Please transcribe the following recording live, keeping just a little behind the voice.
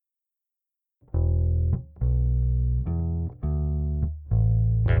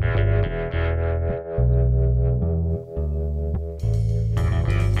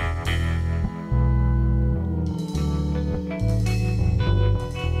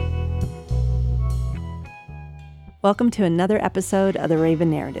Welcome to another episode of The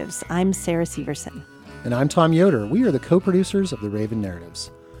Raven Narratives. I'm Sarah Severson. And I'm Tom Yoder. We are the co-producers of The Raven Narratives.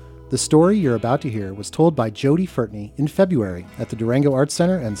 The story you're about to hear was told by Jody Furtney in February at the Durango Arts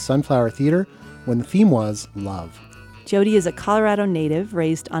Center and Sunflower Theater when the theme was love. Jody is a Colorado native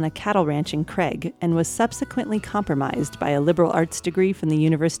raised on a cattle ranch in Craig and was subsequently compromised by a liberal arts degree from the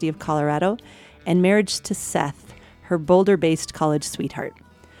University of Colorado and marriage to Seth, her Boulder-based college sweetheart.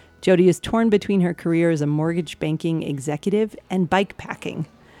 Jody is torn between her career as a mortgage banking executive and bike packing.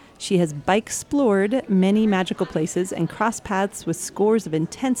 She has bike-splored many magical places and crossed paths with scores of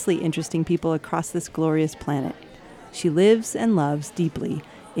intensely interesting people across this glorious planet. She lives and loves deeply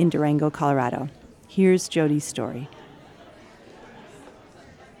in Durango, Colorado. Here's Jody's story.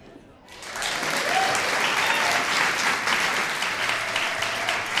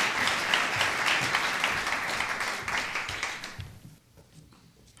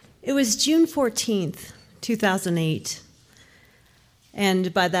 It was June 14th, 2008,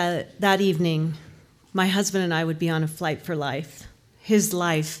 and by that evening, my husband and I would be on a flight for life, his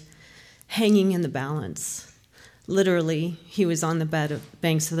life hanging in the balance. Literally, he was on the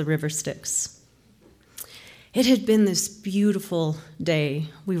banks of the river Styx. It had been this beautiful day.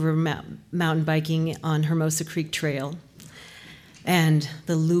 We were mountain biking on Hermosa Creek Trail, and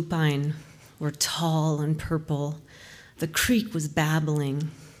the lupine were tall and purple. The creek was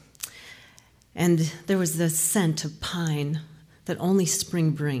babbling. And there was the scent of pine that only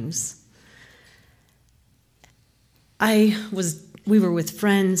spring brings. We were with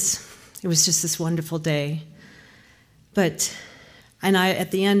friends. It was just this wonderful day. At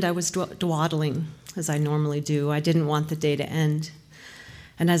the end, I was dawdling, as I normally do. I didn't want the day to end.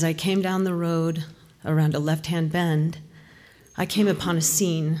 And as I came down the road around a left-hand bend, I came upon a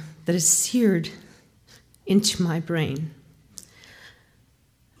scene that is seared into my brain.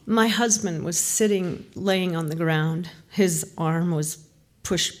 My husband was laying on the ground. His arm was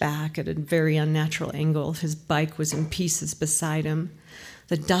pushed back at a very unnatural angle. His bike was in pieces beside him.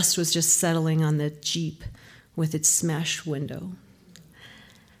 The dust was just settling on the Jeep with its smashed window.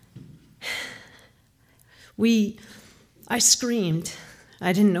 I screamed.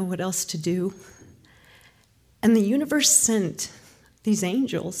 I didn't know what else to do. And the universe sent these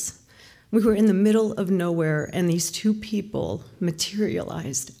angels. We were in the middle of nowhere, and these two people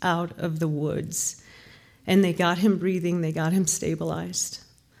materialized out of the woods. And they got him breathing, they got him stabilized.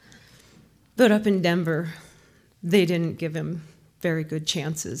 But up in Denver, they didn't give him very good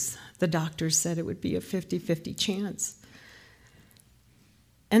chances. The doctors said it would be a 50-50 chance.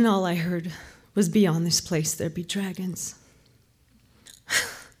 And all I heard was, beyond this place, there be dragons.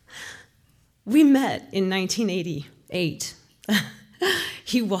 We met in 1988.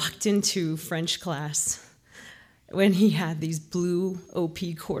 He walked into French class when he had these blue OP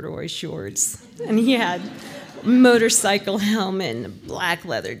corduroy shorts, and he had a motorcycle helmet and a black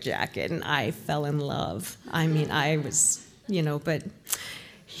leather jacket, and I fell in love. I mean, I was, but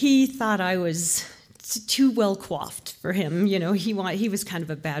he thought I was too well coiffed for him. He was kind of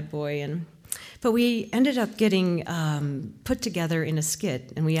a bad boy, but we ended up getting put together in a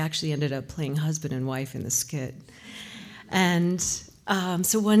skit, and we actually ended up playing husband and wife in the skit. And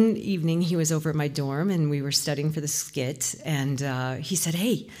so one evening he was over at my dorm and we were studying for the skit, and he said,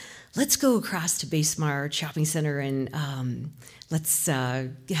 "Hey, let's go across to Basemar Shopping Center and let's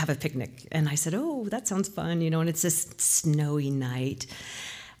have a picnic." And I said, "Oh, that sounds fun, and it's this snowy night."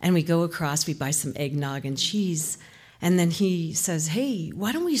 And we go across, we buy some eggnog and cheese, and then he says, "Hey,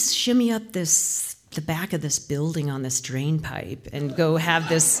 why don't we shimmy up the back of this building on this drain pipe and go have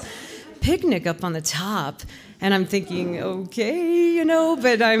this picnic up on the top?" And I'm thinking, okay,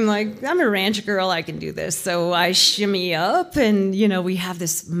 but I'm like, I'm a ranch girl, I can do this. So I shimmy up, and, we have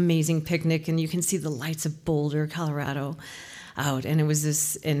this amazing picnic, and you can see the lights of Boulder, Colorado out. And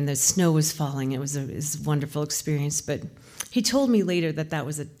and the snow was falling. It was a wonderful experience. But he told me later that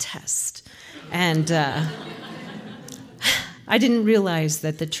was a test. And I didn't realize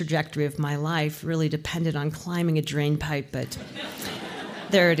that the trajectory of my life really depended on climbing a drain pipe, but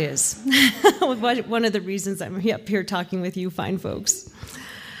there it is. One of the reasons I'm up here talking with you fine folks.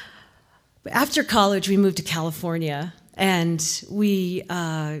 After college, we moved to California, and we,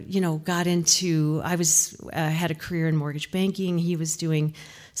 got into. I had a career in mortgage banking. He was doing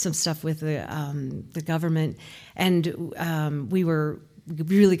some stuff with the government, and we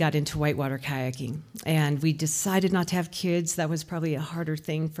really got into whitewater kayaking. And we decided not to have kids. That was probably a harder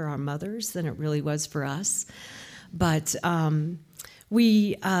thing for our mothers than it really was for us, but.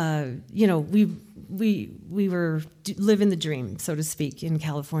 We were living the dream, so to speak, in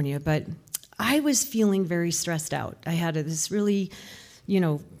California, but I was feeling very stressed out. I had this really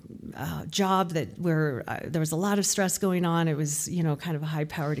job where there was a lot of stress going on. It was, kind of a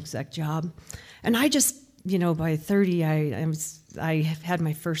high-powered exec job. And I just, by 30, I had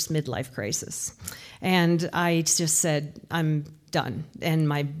my first midlife crisis. And I just said, I'm done. And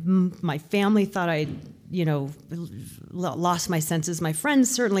my family thought I'd, lost my senses. My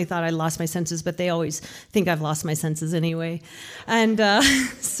friends certainly thought I lost my senses, but they always think I've lost my senses anyway. And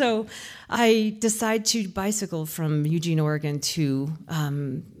so I decided to bicycle from Eugene, Oregon to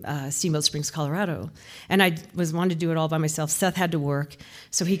Steamboat Springs, Colorado. And I wanted to do it all by myself. Seth had to work,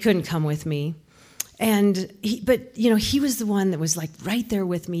 so he couldn't come with me. And he was the one that was like right there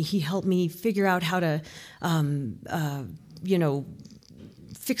with me. He helped me figure out how to,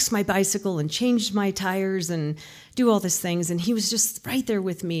 fix my bicycle and change my tires and do all these things. And he was just right there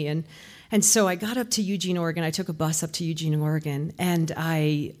with me. And so I got up to Eugene, Oregon. I took a bus up to Eugene, Oregon, and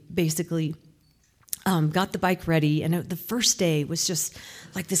I basically got the bike ready. And the first day was just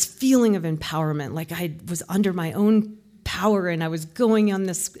like this feeling of empowerment, like I was under my own power and I was going on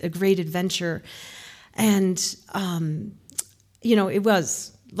this great adventure. And, it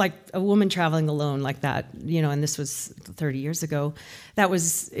was like a woman traveling alone like that, and this was 30 years ago. That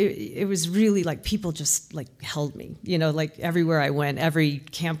was, it was really like people just like held me, like everywhere I went, every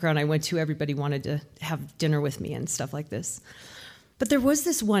campground I went to, everybody wanted to have dinner with me and stuff like this. But there was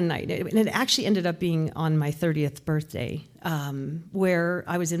this one night, and it actually ended up being on my 30th birthday, where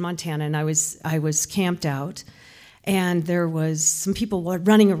I was in Montana and I was camped out. And there was some people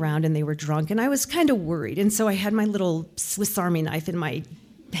running around and they were drunk, and I was kind of worried. And so I had my little Swiss Army knife in my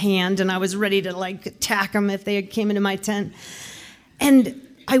hand, and I was ready to like attack them if they came into my tent. And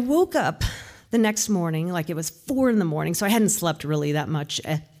I woke up the next morning, like it was 4 a.m, so I hadn't slept really that much.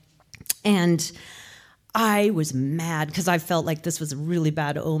 And I was mad because I felt like this was a really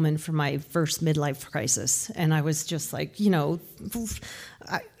bad omen for my first midlife crisis. And I was just like,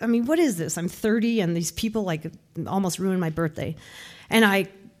 I mean, what is this? I'm 30 and these people like almost ruined my birthday. And I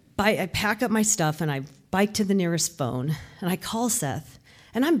pack up my stuff and I bike to the nearest phone and I call Seth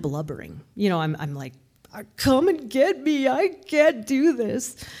and I'm blubbering. I'm like, come and get me. I can't do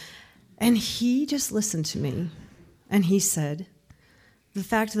this. And he just listened to me and he said, the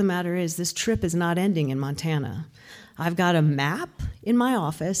fact of the matter is this trip is not ending in Montana. I've got a map in my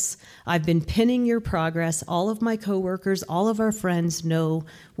office. I've been pinning your progress. All of my coworkers, all of our friends know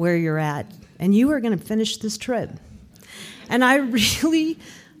where you're at, and you are going to finish this trip. And I really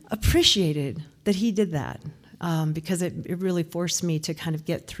appreciated that he did that because it really forced me to kind of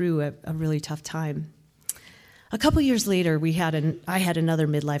get through a really tough time. A couple years later, I had another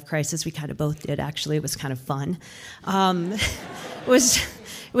midlife crisis. We kind of both did, actually. It was kind of fun. It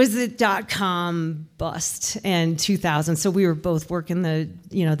was the .com bust in 2000. So we were both working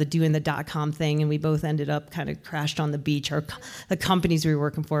doing the .com thing, and we both ended up kind of crashed on the beach. The companies we were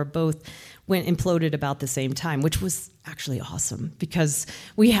working for both imploded about the same time, which was actually awesome because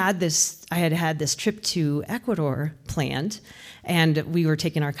I had this trip to Ecuador planned, and we were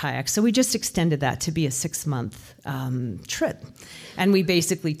taking our kayaks. So we just extended that to be a 6-month trip. And we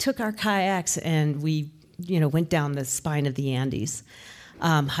basically took our kayaks and we went down the spine of the Andes,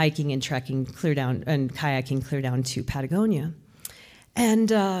 hiking and trekking clear down and kayaking clear down to Patagonia.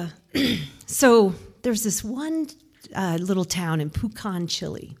 And so there's this one little town in Pucón,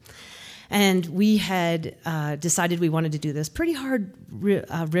 Chile. And we had decided we wanted to do this pretty hard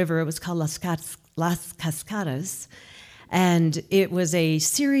river. It was called Las Cascadas. And it was a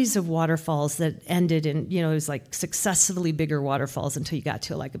series of waterfalls that ended in, it was like successively bigger waterfalls until you got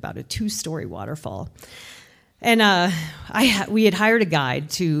to like about a 2-story waterfall. And we had hired a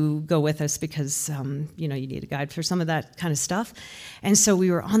guide to go with us because, you need a guide for some of that kind of stuff. And so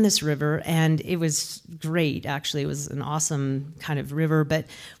we were on this river, and it was great, actually. It was an awesome kind of river, but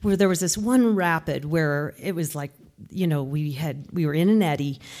where there was this one rapid where it was like, we were in an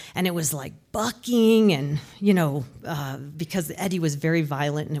eddy, and it was like bucking, and, because the eddy was very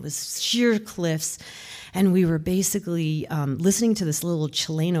violent, and it was sheer cliffs. And we were basically listening to this little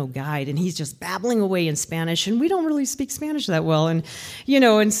Chileno guide, and he's just babbling away in Spanish, and we don't really speak Spanish that well, and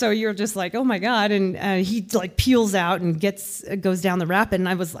and so you're just like, oh my God, and he like peels out and goes down the rapid, and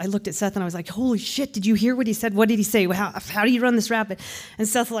I looked at Seth and I was like, holy shit, did you hear what he said? What did he say? How do you run this rapid? And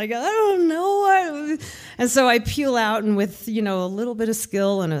Seth's like, I don't know. And so I peel out, and with a little bit of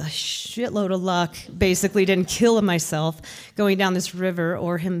skill and a shitload of luck, basically didn't kill myself going down this river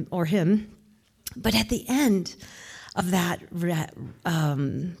or him. But at the end of that,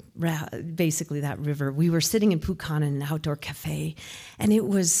 basically that river, we were sitting in Pucón in an outdoor cafe, and it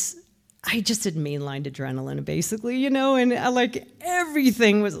was I just had mainlined adrenaline, basically, and like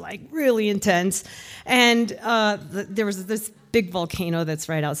everything was like really intense. And there was this big volcano that's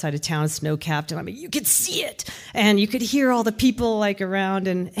right outside of town, snow-capped, and I mean, you could see it, and you could hear all the people like around,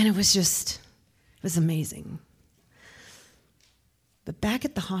 and it was amazing. But back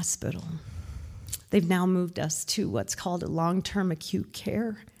at the hospital, they've now moved us to what's called a long-term acute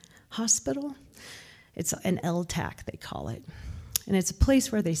care hospital. It's an LTAC, they call it. And it's a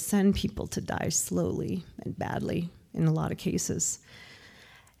place where they send people to die slowly and badly in a lot of cases.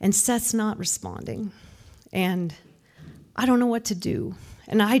 And Seth's not responding. And I don't know what to do.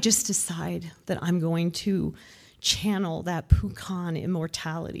 And I just decide that I'm going to channel that Pukan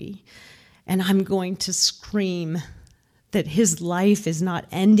immortality. And I'm going to scream that his life is not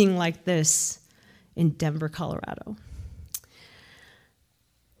ending like this in Denver, Colorado.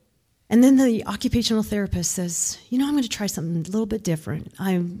 And then the occupational therapist says, I'm going to try something a little bit different.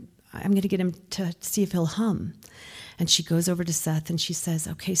 I'm going to get him to see if he'll hum. And she goes over to Seth and she says,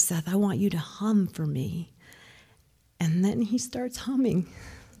 okay, Seth, I want you to hum for me. And then he starts humming.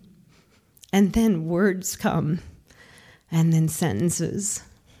 And then words come. And then sentences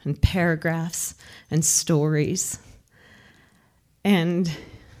and paragraphs and stories. And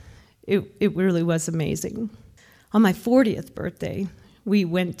it really was amazing. On my 40th birthday, we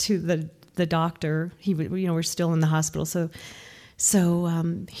went to the doctor. We're still in the hospital, so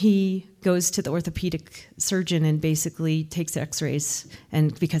he goes to the orthopedic surgeon and basically takes X-rays,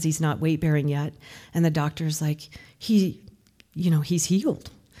 and because he's not weight bearing yet, and the doctor's like, he's healed.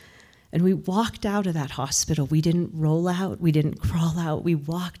 And we walked out of that hospital. We didn't roll out. We didn't crawl out. We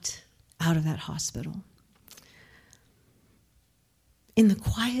walked out of that hospital. In the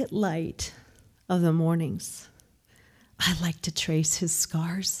quiet light of the mornings, I like to trace his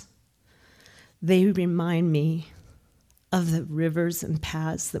scars. They remind me of the rivers and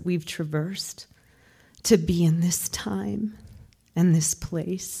paths that we've traversed to be in this time and this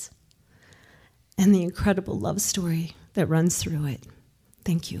place, and the incredible love story that runs through it.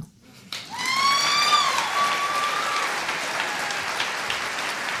 Thank you.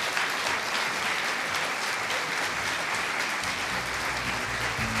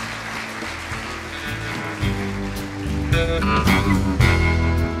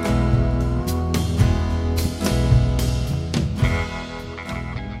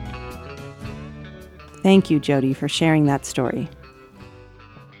 Thank you, Jody, for sharing that story.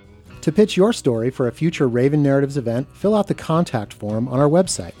 To pitch your story for a future Raven Narratives event, fill out the contact form on our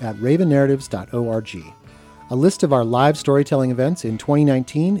website at ravennarratives.org. A list of our live storytelling events in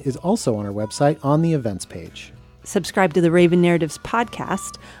 2019 is also on our website on the events page. Subscribe to the Raven Narratives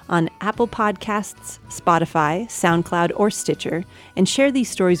podcast on Apple Podcasts, Spotify, SoundCloud, or Stitcher, and share these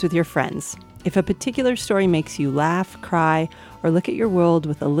stories with your friends. If a particular story makes you laugh, cry, or look at your world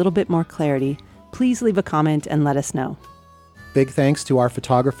with a little bit more clarity, please leave a comment and let us know. Big thanks to our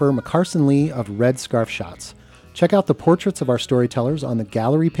photographer, McCarson Lee of Red Scarf Shots. Check out the portraits of our storytellers on the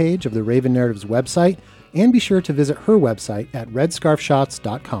gallery page of the Raven Narratives website, and be sure to visit her website at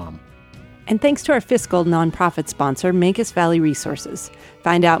redscarfshots.com. And thanks to our fiscal nonprofit sponsor, Mancos Valley Resources.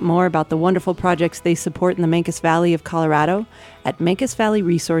 Find out more about the wonderful projects they support in the Mancos Valley of Colorado at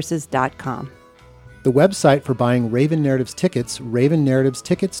mancosvalleyresources.com. The website for buying Raven Narratives tickets,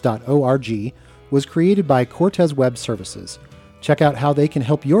 ravennarrativestickets.org, was created by Cortez Web Services. Check out how they can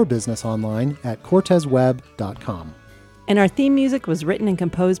help your business online at cortezweb.com. And our theme music was written and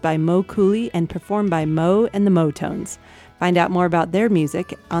composed by Mo Cooley and performed by Mo and the Motones. Find out more about their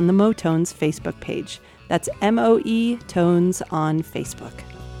music on the Motones Facebook page. That's MOE Tones on Facebook.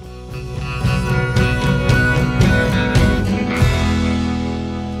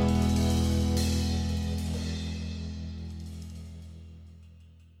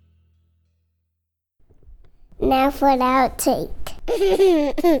 Now for the outtake.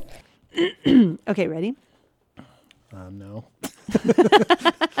 Okay, ready? No.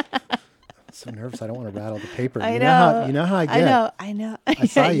 So nervous. I don't want to rattle the paper. I know. You know how I get. I know. I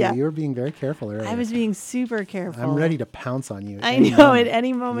saw you. Yeah. You were being very careful earlier. I was being super careful. I'm ready to pounce on you. I know, at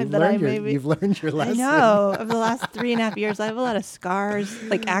any moment that I You've learned your lesson. I know. Over the last 3.5 years, I have a lot of scars,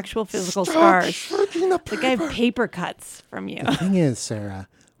 like actual physical scars. Like I have paper cuts from you. The thing is, Sarah,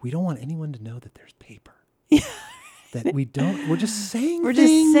 we don't want anyone to know that there's paper. That we don't. We're just saying. We're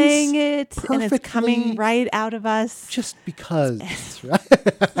just saying it, and it's coming right out of us. Just because.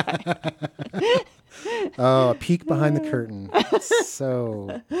 Oh, a peek behind the curtain.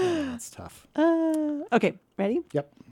 So that's tough. Okay, ready? Yep.